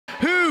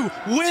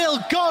Who will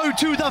go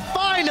to the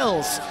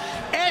finals?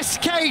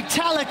 SK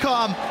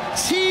Telecom,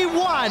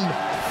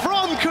 T1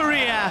 from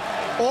Korea,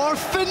 or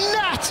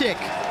Fnatic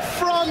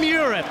from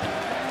Europe?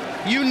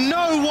 You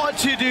know what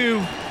to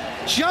do.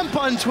 Jump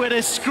on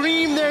Twitter,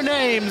 scream their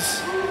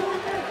names,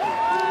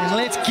 and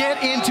let's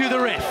get into the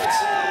rift.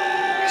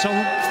 So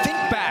think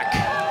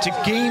back to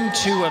Game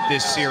 2 of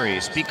this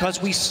series,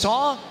 because we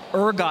saw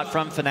Urgot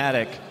from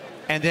Fnatic,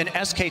 and then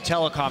SK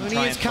Telecom He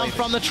has come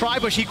from the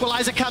Tribush.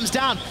 Equalizer comes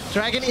down.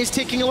 Dragon is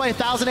ticking away,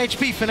 1,000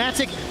 HP.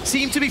 Fnatic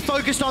seem to be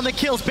focused on the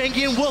kills.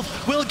 Bengi and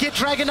Wolf will get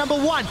Dragon number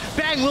 1.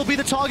 Bang will be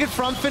the target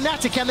from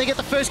Fnatic. Can they get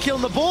the first kill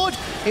on the board?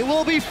 It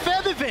will be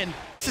Feathervin.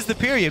 This is the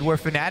period where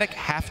Fnatic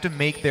have to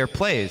make their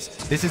plays.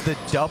 This is the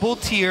double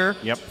tier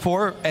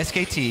for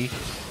SKT.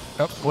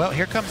 Oh, well,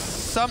 here comes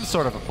some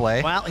sort of a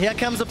play. Well, here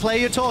comes the play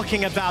you're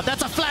talking about.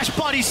 That's a flash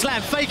body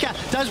slam. Faker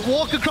does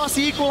walk across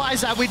the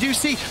equalizer. We do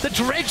see the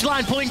dredge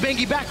line pulling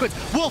Bengi backwards.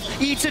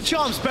 Wolf eats a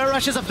chomp. Spare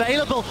Rush is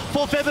available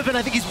for Feathervin.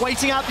 I think he's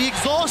waiting out the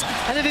exhaust,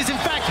 and it is in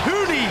fact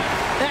Huni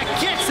that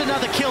gets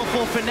another kill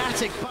for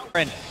Fnatic.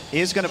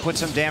 Is going to put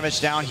some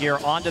damage down here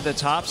onto the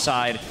top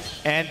side,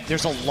 and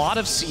there's a lot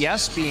of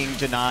CS being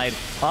denied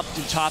up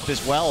to top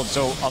as well,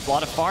 so a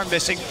lot of farm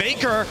missing.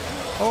 Faker,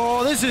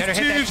 oh, this is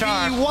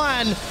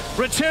 2v1,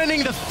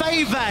 returning the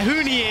favor.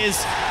 Huni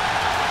is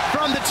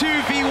from the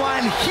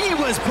 2v1 he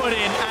was put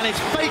in, and it's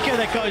Faker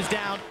that goes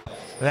down.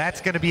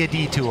 That's going to be a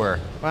detour.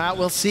 Well,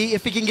 we'll see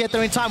if he can get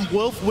there in time.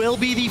 Wolf will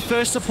be the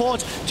first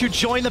support to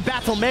join the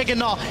battle. Mega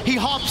Gnaw, he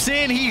hops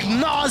in, he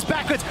gnaws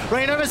backwards.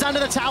 Reignover's under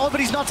the tower, but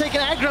he's not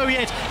taking aggro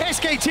yet.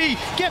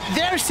 SKT get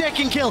their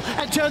second kill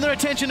and turn their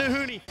attention to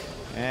Huni.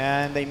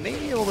 And they may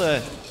be able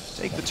to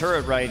take the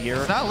turret right here.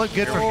 Does not look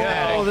good for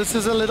Fnatic. Oh, this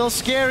is a little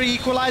scary.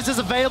 Equalizer's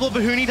available,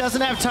 but Huni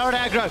doesn't have turret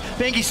aggro.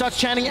 Bengi starts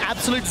chanting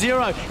absolute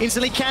zero.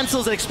 Instantly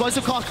cancels it.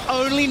 Explosive cock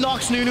only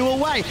knocks Nunu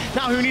away.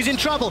 Now Huni's in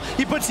trouble.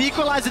 He puts the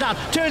equalizer down,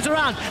 turns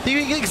around.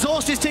 The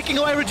exhaust is ticking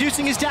away,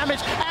 reducing his damage,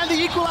 and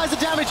the equalizer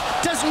damage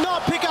does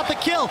not pick up the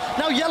kill.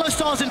 Now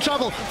Yellowstar's in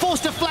trouble.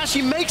 Forced to flash,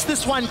 he makes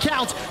this one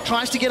count.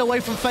 Tries to get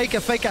away from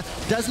Faker. Faker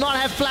does not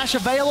have flash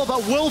available,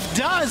 but Wolf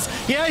does.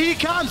 Here he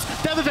comes.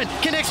 Feathervin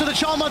connects with a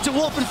charm onto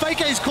Wolf, and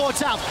Faker is caught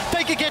out.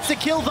 Faker gets the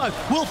kill though.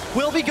 Wolf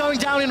will be going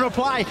down in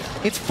reply.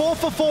 It's 4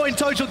 for 4 in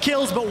total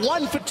kills, but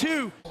 1 for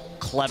 2.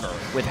 Clever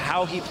with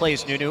how he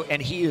plays Nunu,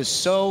 and he is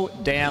so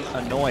damn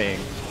annoying.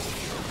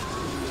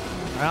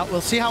 Well,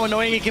 we'll see how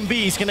annoying he can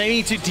be. He's going to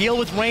need to deal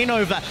with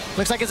Reignover.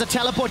 Looks like there's a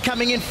teleport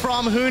coming in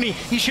from Huni.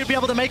 He should be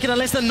able to make it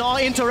unless the Gnaw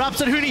interrupts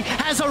it. Huni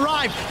has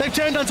arrived. They've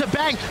turned onto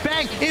Bang.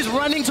 Bang is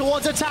running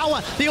towards a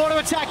tower. The auto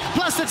attack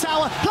plus the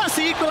tower plus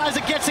the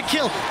equalizer gets a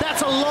kill.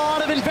 That's a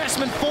lot of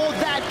investment for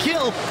that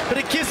kill, but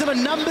it gives them a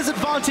numbers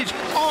advantage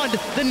on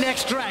the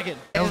next Dragon.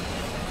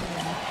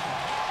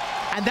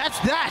 And that's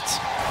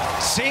that.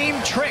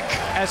 Same trick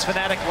as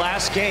Fnatic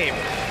last game.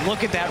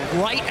 Look at that,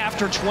 right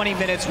after 20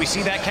 minutes, we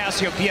see that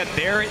Cassiopeia.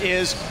 There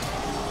is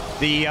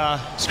the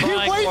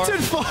He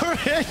waited for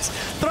it.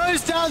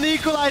 Throws down the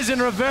equalizer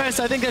in reverse.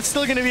 I think that's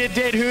still going to be a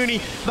dead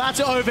Huni. About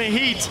to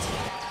overheat.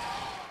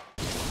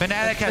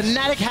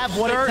 Fnatic have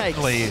what it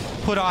takes.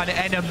 Put on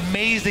an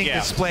amazing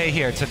display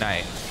here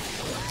tonight.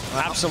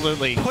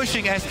 Absolutely.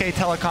 Pushing SK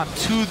Telecom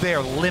to their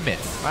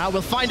limits. Well,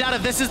 we'll find out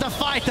if this is the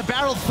fight. The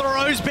barrel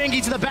throws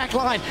Bengi to the back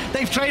line.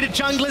 They've traded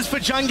junglers for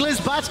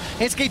junglers, but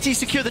SKT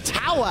secure the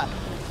tower.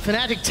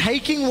 Fnatic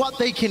taking what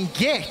they can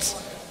get.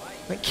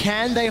 But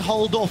can they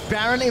hold off?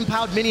 Baron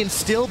empowered minions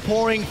still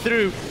pouring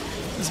through.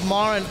 As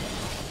Marin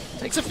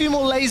takes a few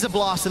more laser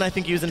blasts than I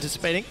think he was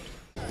anticipating.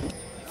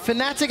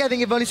 Fnatic, I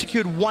think, have only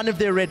secured one of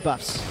their red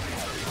buffs.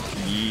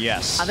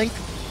 Yes. I think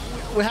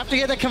we have to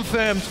get that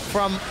confirmed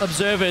from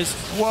observers.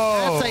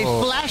 Whoa. That's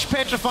a flash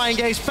petrifying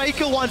gaze.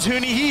 Faker wants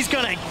Huni. He's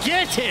gonna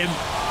get him.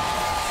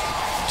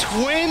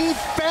 Twin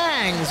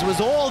Fangs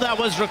was all that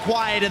was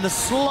required in the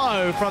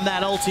slow from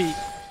that ulti,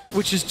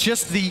 which is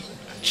just the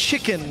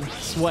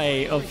chicken's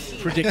way of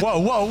predicting. Whoa,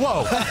 whoa,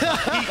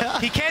 whoa.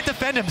 he can't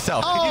defend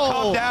himself. Can you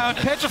calm down?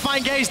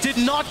 Petrifying Gaze did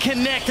not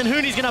connect, and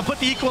Huni's gonna put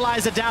the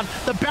equalizer down.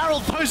 The barrel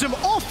throws him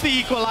off the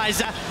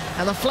equalizer,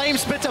 and the flame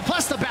splitter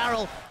plus the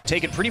barrel.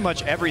 Taking pretty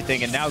much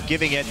everything and now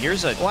giving it.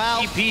 Here's a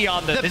TP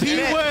on the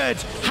B word.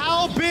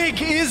 How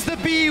big is the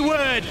B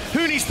word?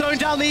 Huni's thrown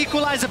down the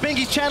equalizer.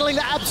 Bengi's channeling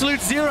the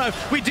absolute zero.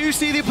 We do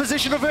see the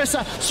position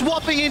reverser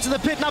swapping into the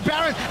pit. Now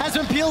Baron has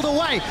been peeled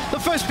away. The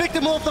first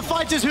victim of the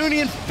fight is Huni,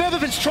 and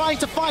Feathervin's trying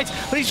to fight,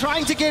 but he's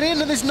trying to get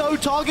in, and there's no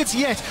targets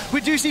yet. We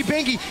do see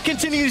Bengi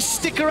continue to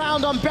stick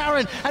around on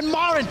Baron, and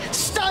Marin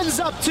stuns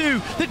up to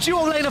the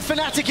dual lane of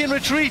Fnatic in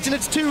retreat, and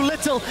it's too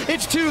little,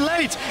 it's too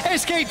late.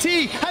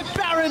 SKT have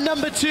Baron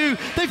number 2.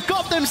 They've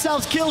got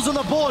themselves kills on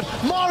the board.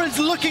 Marin's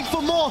looking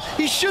for more.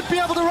 He should be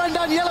able to run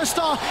down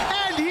Yellowstar,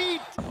 and he...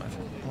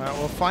 Well,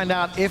 we'll find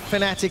out if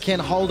Fnatic can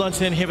hold on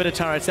to inhibitor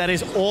turrets. That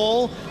is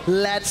all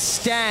that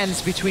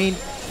stands between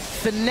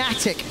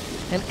Fnatic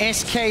and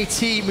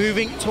SKT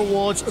moving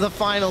towards the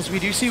finals. We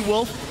do see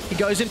Wolf He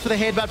goes in for the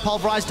headbutt,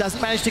 pulverized,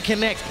 doesn't manage to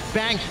connect.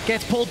 Bang,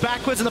 gets pulled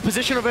backwards, and the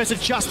position reversal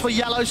just for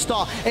Yellow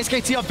Star.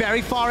 SKT are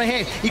very far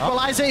ahead.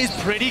 Equalizer is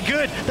pretty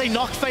good. They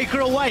knock Faker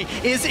away.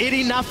 Is it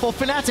enough for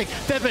Fnatic?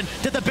 Febiven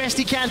did the best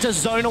he can to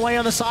zone away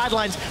on the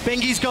sidelines.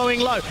 Bengi's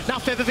going low. Now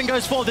Febiven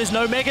goes forward. There's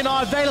no Mega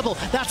Gnar available.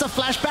 That's a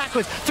flash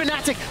backwards.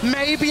 Fnatic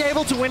may be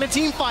able to win a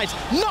team fight.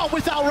 Not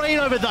without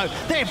Rainover though.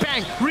 There,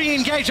 Bang,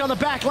 re-engage on the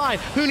back line.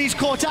 Huni's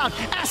caught out.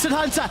 Acid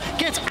Hunter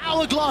gets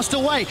hourglassed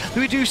away.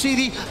 We do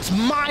see the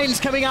mines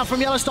coming out from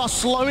Yellow Star,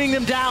 slowing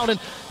them down, and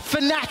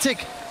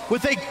Fnatic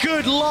with a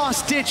good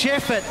last-ditch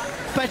effort,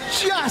 but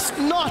just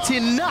not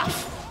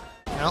enough.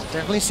 Well,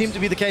 definitely seemed to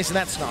be the case in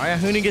that scenario.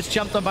 Huni gets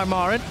jumped on by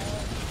Marin.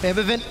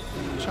 Febiven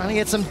trying to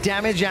get some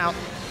damage out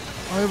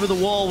over the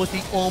wall with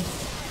the Orb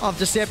of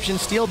Deception.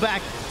 Steal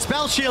back,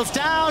 spell shields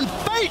down,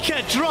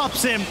 Faker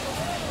drops him.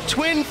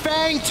 Twin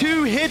Fang,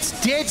 2 hits,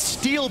 dead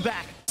steal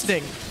back.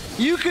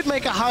 You could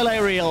make a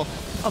highlight reel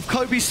of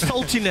Kobe's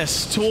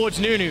saltiness towards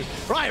Nunu.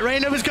 Right,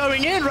 Rainover's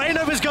going in,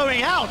 Rainover's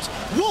going out.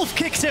 Wolf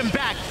kicks him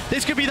back.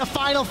 This could be the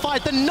final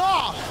fight. The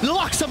Gnar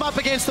locks him up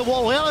against the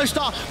wall. Yellow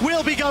Star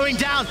will be going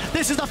down.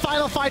 This is the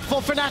final fight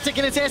for Fnatic,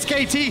 and it's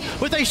SKT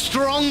with a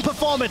strong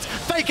performance.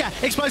 Faker,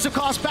 explosive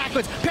cast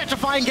backwards,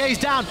 petrifying gaze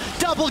down.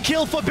 Double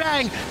kill for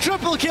Bang,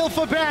 triple kill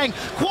for Bang,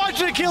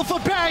 quadra kill for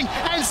Bang,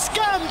 and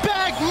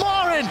scumbag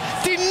Marin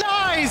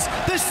denies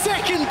the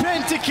second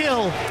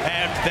pentakill.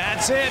 And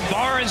that's it.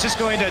 Marin's just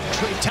going to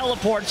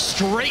teleport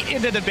straight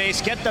into the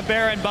base, get the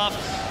Baron buff.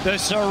 The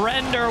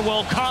surrender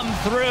will come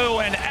through,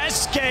 and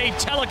SK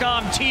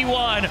Telecom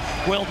T1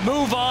 will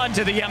move on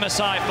to the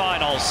MSI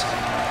Finals.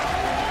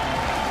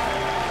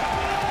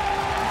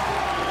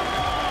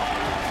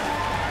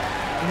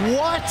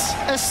 What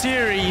a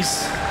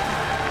series.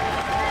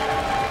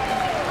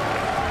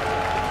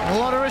 A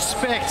lot of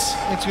respect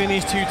between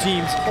these two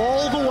teams,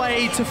 all the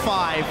way to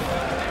 5.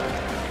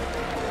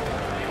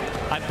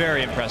 I'm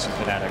very impressed with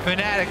Fnatic.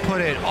 Fnatic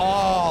put it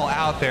all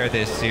out there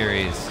this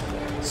series.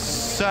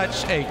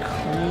 Such a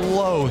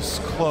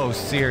close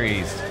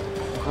series.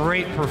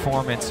 Great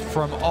performance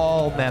from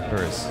all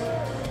members.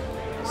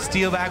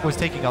 Steelback was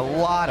taking a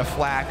lot of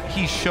flack.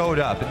 He showed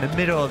up in the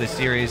middle of the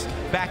series.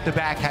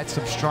 Back-to-back had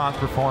some strong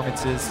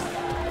performances.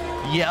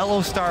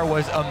 Yellow Star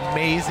was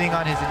amazing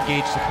on his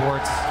engaged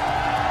supports.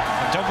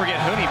 And don't forget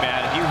Huni,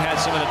 man. You had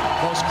some of the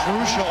most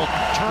crucial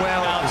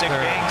turnarounds and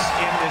ganks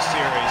in this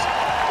series.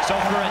 So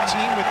for a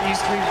team with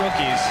these 3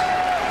 rookies,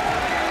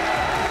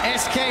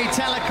 SK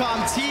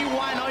Telecom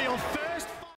T1 are your